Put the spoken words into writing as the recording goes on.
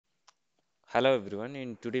Hello everyone.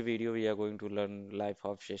 In today video we are going to learn live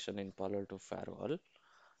hop session in Palo Alto Firewall,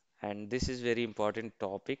 and this is very important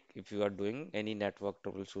topic if you are doing any network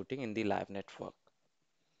troubleshooting in the live network.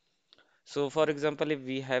 So for example, if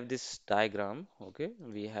we have this diagram, okay,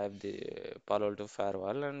 we have the Palo Alto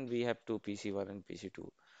Firewall and we have two PC1 and PC2.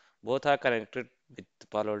 Both are connected with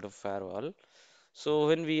Palo Alto Firewall. So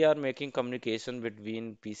when we are making communication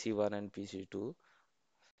between PC1 and PC2,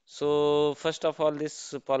 so first of all,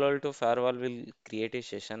 this Palo Alto firewall will create a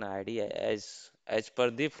session ID as per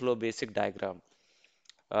the flow basic diagram.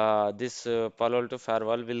 This Palo Alto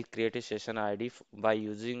firewall will create a session ID by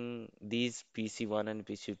using these PC1 and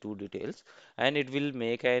PC2 details, and it will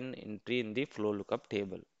make an entry in the flow lookup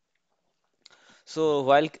table. So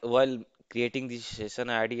while creating the session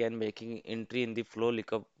ID and making entry in the flow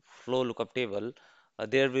lookup table,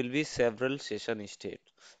 there will be several session states.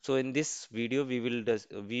 So in this video,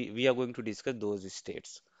 we are going to discuss those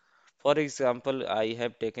states. For example, I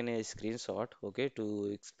have taken a screenshot, okay, to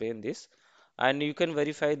explain this, and you can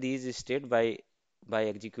verify these state by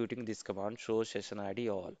executing this command show session ID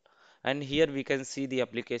all. And here we can see the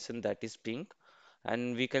application that is pink,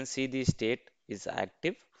 and we can see the state is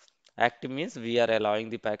active. Active means we are allowing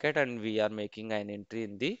the packet and we are making an entry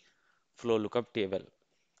in the flow lookup table.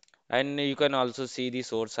 And you can also see the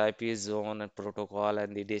source IP zone and protocol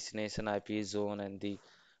and the destination IP zone and the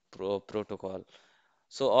protocol.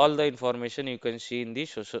 So all the information you can see in the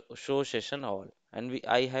show session all. And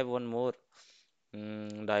I have one more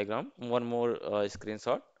diagram, one more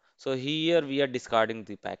screenshot. So here we are discarding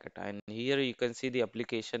the packet, and here you can see the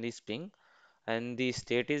application is ping and the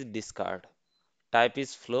state is discard. Type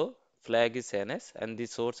is flow, flag is NS, and the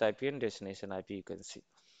source IP and destination IP you can see.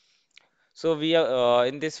 So we are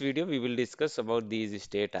in this video we will discuss about these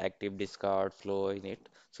state active, discard, flow in it.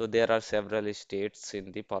 So there are several states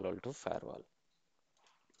in the Palo Alto firewall.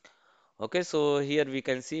 Okay, so here we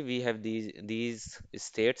can see we have these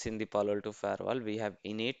states in the Palo Alto firewall. We have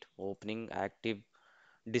init, opening, active,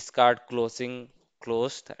 discard, closing,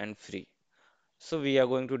 closed, and free. So we are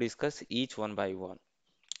going to discuss each one by one.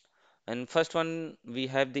 And first one we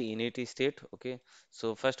have the init state. Okay,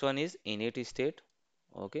 so first one is init state.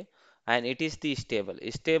 Okay, and it is the stable.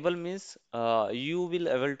 Stable means you will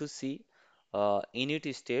able to see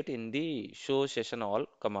init state in the show session all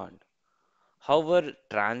command. However,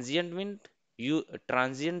 transient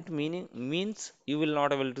meaning means you will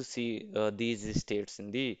not able to see these states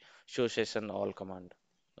in the show session all command.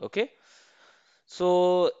 Okay,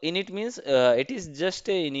 so init means it is just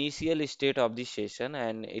a initial state of the session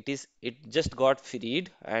and it just got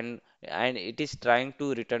freed and it is trying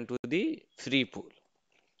to return to the free pool.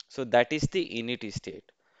 So that is the init state.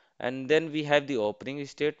 And then we have the opening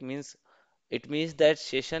state means it means that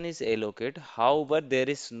session is allocated. However, there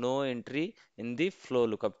is no entry in the flow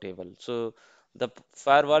lookup table. So the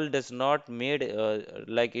firewall does not made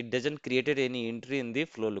like it doesn't created any entry in the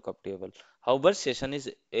flow lookup table. However, session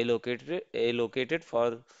is allocated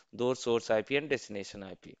for those source IP and destination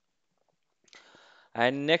IP.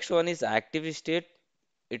 And next one is active state.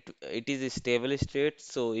 It is a stable state,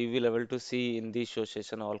 so you will able to see in the show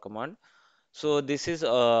session all command. So this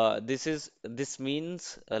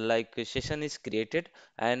means like a session is created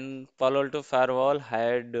and Palo Alto Firewall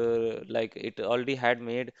had it already had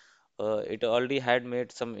made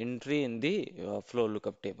some entry in the flow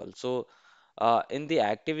lookup table. So in the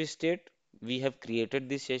active state we have created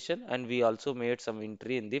this session and we also made some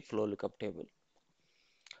entry in the flow lookup table.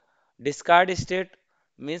 Discard state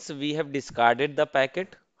means we have discarded the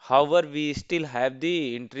packet. However, we still have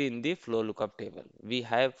the entry in the flow lookup table. We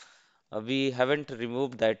haven't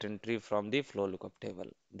removed that entry from the flow lookup table.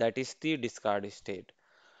 That is the discard state.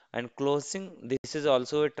 And closing, this is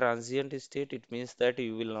also a transient state. It means that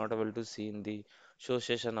you will not able to see in the show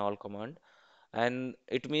session all command. And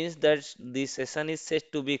it means that the session is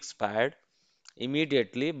set to be expired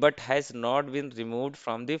immediately, but has not been removed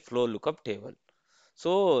from the flow lookup table.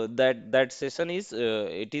 So that session is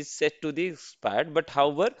it is set to the expired, but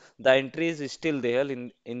however the entry is still there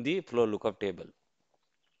in the flow lookup table,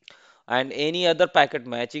 and any other packet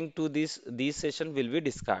matching to this session will be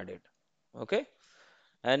discarded. Okay,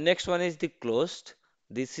 and next one is the closed.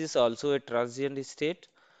 This is also a transient state.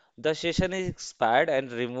 The session is expired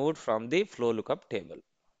and removed from the flow lookup table.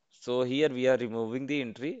 So here we are removing the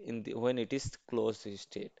entry in the when it is closed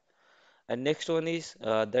state. And next one is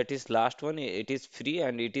that is last one. It is free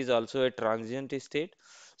and it is also a transient state.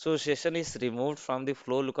 So session is removed from the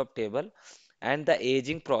flow lookup table and the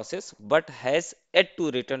aging process, but has yet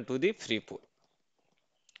to return to the free pool.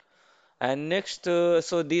 And next,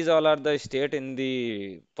 so these all are the state in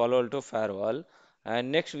the Palo Alto firewall.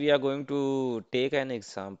 And next we are going to take an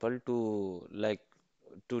example to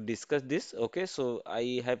to discuss this. Okay, so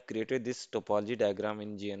I have created this topology diagram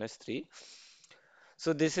in GNS3.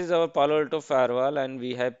 So this is our Palo Alto firewall, and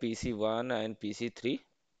we have PC1 and PC3.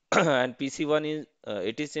 And PC1 is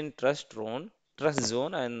it is in trust zone,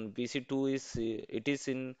 and PC2 is it is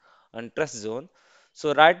in untrust zone.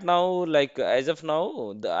 So right now, as of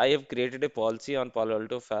now, I have created a policy on Palo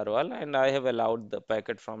Alto firewall, and I have allowed the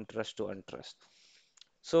packet from trust to untrust.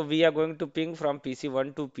 So we are going to ping from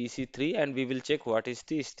PC1 to PC3, and we will check what is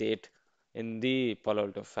the state in the Palo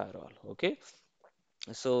Alto firewall. Okay.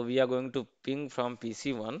 So we are going to ping from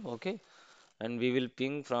PC1, okay, and we will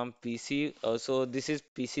ping from PC. So this is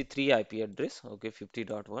PC3 IP address, okay,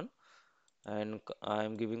 50.1, and I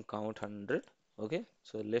am giving count 100, okay.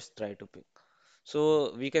 So let's try to ping.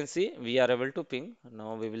 So we can see we are able to ping.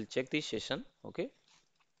 Now we will check the session, okay.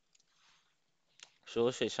 Show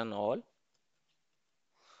session all.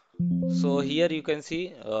 So here you can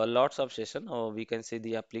see lots of session, or we can see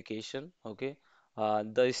the application. Okay,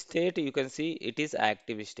 the state you can see it is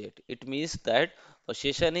active state. It means that a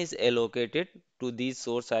session is allocated to the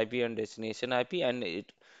source IP and destination IP,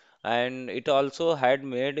 and it also had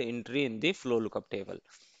made entry in the flow lookup table.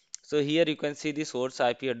 So here you can see the source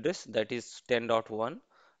IP address, that is 10.1,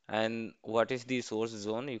 and what is the source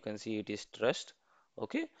zone? You can see it is trust.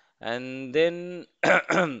 Okay, and then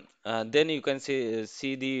then you can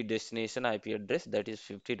see the destination IP address, that is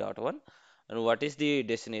 50.1, and what is the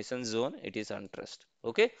destination zone? It is untrust.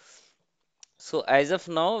 Okay, so as of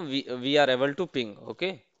now we are able to ping.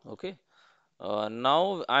 Okay, okay.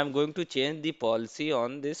 Now I'm going to change the policy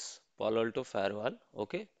on this Palo Alto firewall.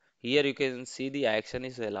 Okay, here you can see the action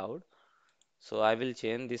is allowed. So I will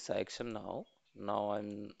change this action now. Now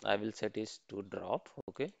I will set it to drop.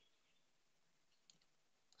 Okay.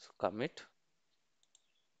 So commit.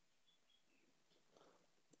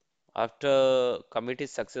 After commit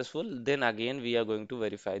is successful, then again we are going to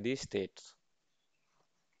verify the states.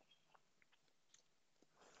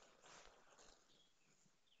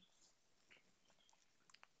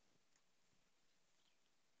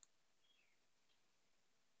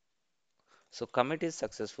 So commit is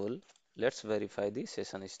successful. Let's verify the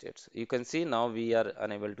session states. You can see now we are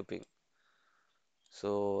unable to ping.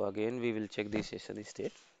 So again we will check the session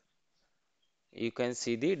state. You can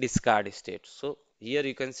see the discard state. So here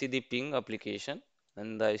you can see the ping application,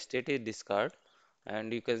 and the state is discard,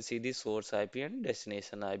 and you can see the source IP and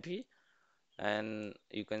destination IP, and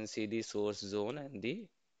you can see the source zone and the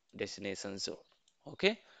destination zone.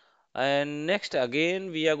 Okay, and next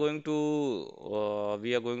again we are going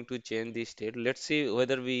to change the state. Let's see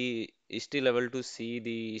whether we still able to see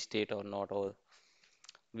the state or not, or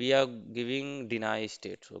we are giving deny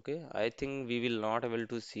state. Okay, I think we will not able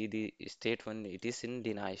to see the state when it is in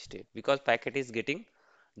deny state, because packet is getting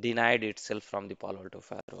denied itself from the Palo Alto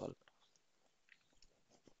firewall.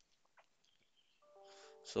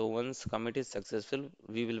 So once commit is successful,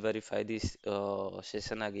 we will verify this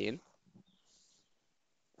session again.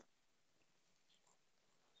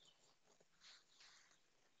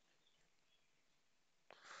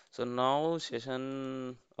 So now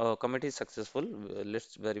session commit is successful.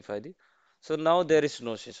 Let's verify the. So now there is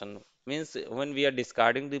no session. Means when we are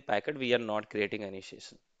discarding the packet, we are not creating any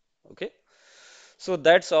session. Okay. So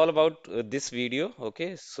that's all about this video.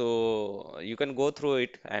 Okay. So you can go through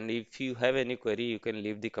it, and if you have any query, you can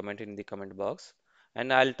leave the comment in the comment box,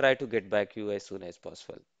 and I'll try to get back you as soon as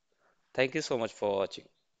possible. Thank you so much for watching.